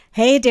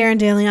Hey, Darren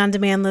Daily On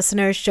Demand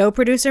listeners, show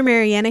producer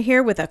Mariana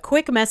here with a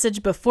quick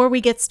message before we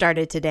get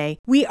started today.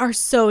 We are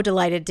so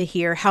delighted to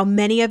hear how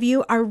many of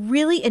you are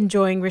really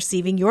enjoying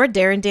receiving your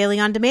Darren Daily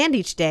On Demand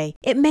each day.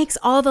 It makes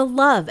all the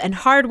love and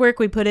hard work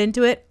we put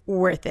into it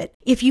worth it.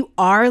 If you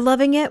are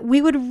loving it,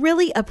 we would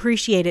really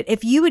appreciate it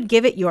if you would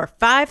give it your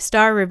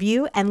 5-star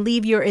review and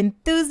leave your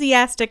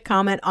enthusiastic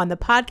comment on the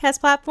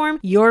podcast platform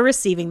you're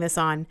receiving this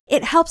on.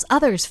 It helps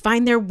others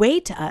find their way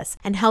to us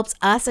and helps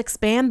us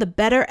expand the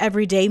Better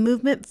Everyday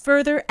movement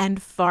further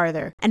and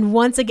farther. And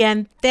once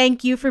again,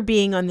 thank you for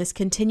being on this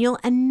continual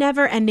and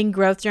never-ending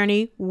growth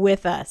journey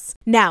with us.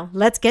 Now,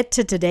 let's get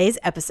to today's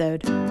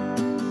episode.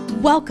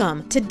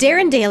 Welcome to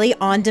Darren Daily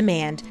On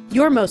Demand,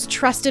 your most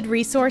trusted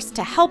resource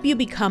to help you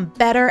become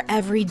better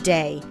every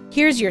day.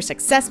 Here's your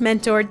success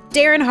mentor,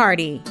 Darren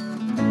Hardy.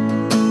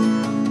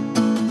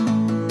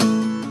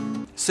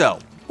 So,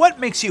 what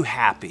makes you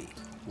happy,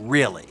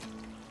 really?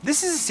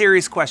 This is a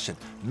serious question,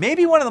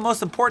 maybe one of the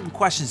most important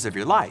questions of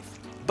your life.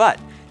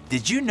 But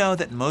did you know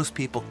that most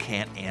people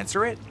can't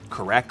answer it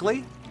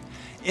correctly?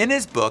 In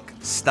his book,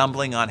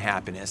 Stumbling on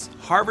Happiness,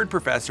 Harvard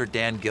professor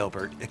Dan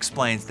Gilbert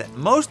explains that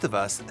most of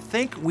us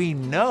think we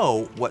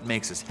know what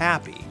makes us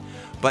happy,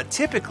 but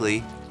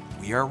typically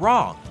we are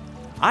wrong.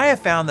 I have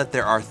found that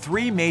there are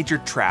 3 major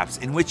traps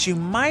in which you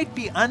might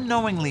be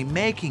unknowingly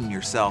making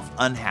yourself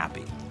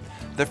unhappy.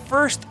 The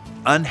first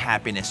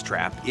unhappiness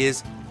trap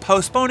is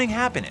postponing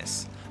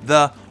happiness,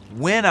 the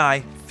when I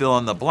fill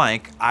in the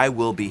blank, I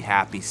will be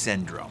happy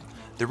syndrome.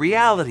 The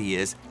reality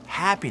is,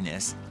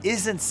 happiness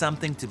isn't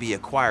something to be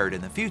acquired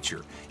in the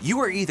future. You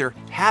are either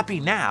happy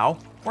now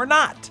or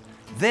not.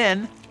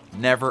 Then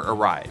never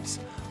arrives.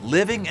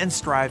 Living and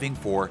striving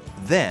for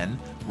then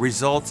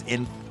results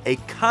in a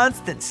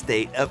constant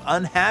state of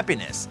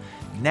unhappiness.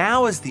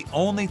 Now is the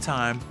only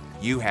time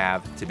you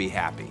have to be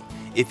happy.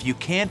 If you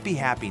can't be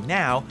happy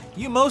now,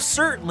 you most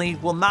certainly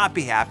will not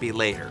be happy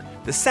later.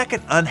 The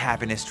second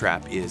unhappiness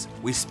trap is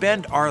we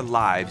spend our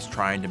lives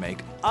trying to make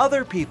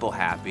other people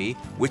happy,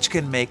 which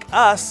can make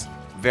us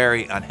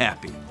very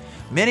unhappy.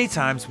 Many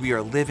times we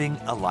are living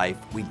a life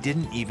we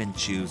didn't even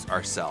choose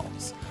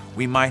ourselves.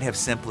 We might have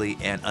simply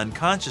and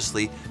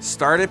unconsciously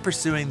started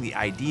pursuing the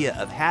idea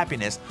of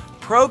happiness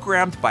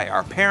programmed by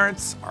our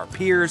parents, our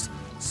peers,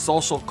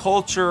 social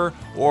culture,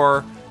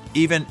 or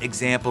even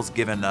examples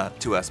given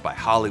to us by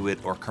Hollywood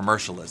or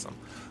commercialism.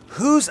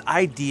 Whose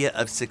idea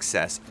of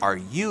success are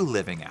you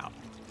living out?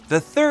 The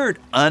third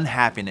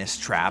unhappiness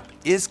trap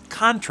is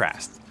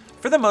contrast.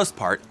 For the most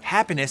part,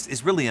 happiness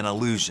is really an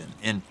illusion.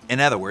 In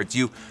other words,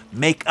 you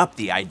make up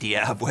the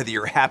idea of whether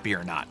you're happy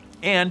or not.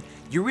 And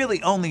you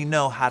really only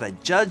know how to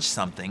judge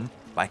something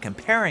by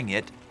comparing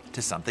it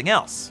to something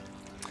else.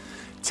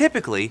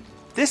 Typically,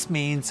 this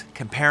means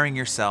comparing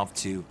yourself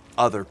to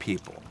other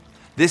people.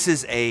 This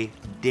is a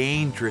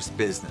dangerous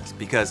business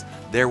because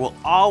there will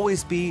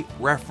always be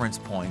reference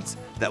points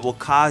that will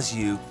cause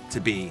you to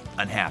be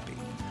unhappy.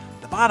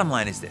 The bottom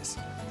line is this: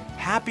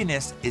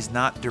 happiness is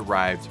not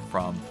derived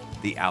from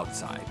the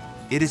outside.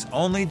 It is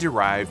only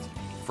derived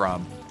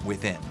from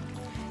within.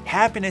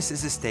 Happiness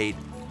is a state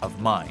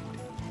of mind,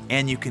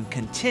 and you can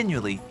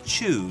continually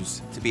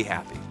choose to be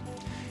happy.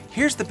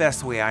 Here's the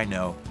best way I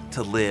know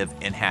to live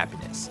in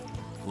happiness.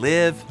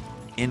 Live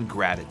in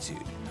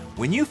gratitude.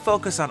 When you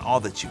focus on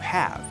all that you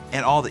have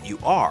and all that you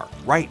are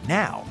right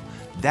now,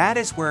 that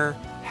is where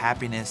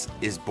happiness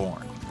is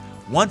born.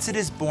 Once it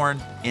is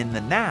born in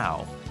the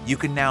now, you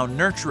can now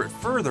nurture it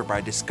further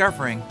by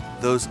discovering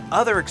those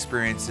other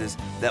experiences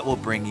that will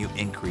bring you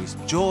increased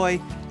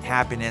joy,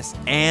 happiness,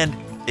 and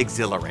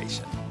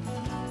exhilaration.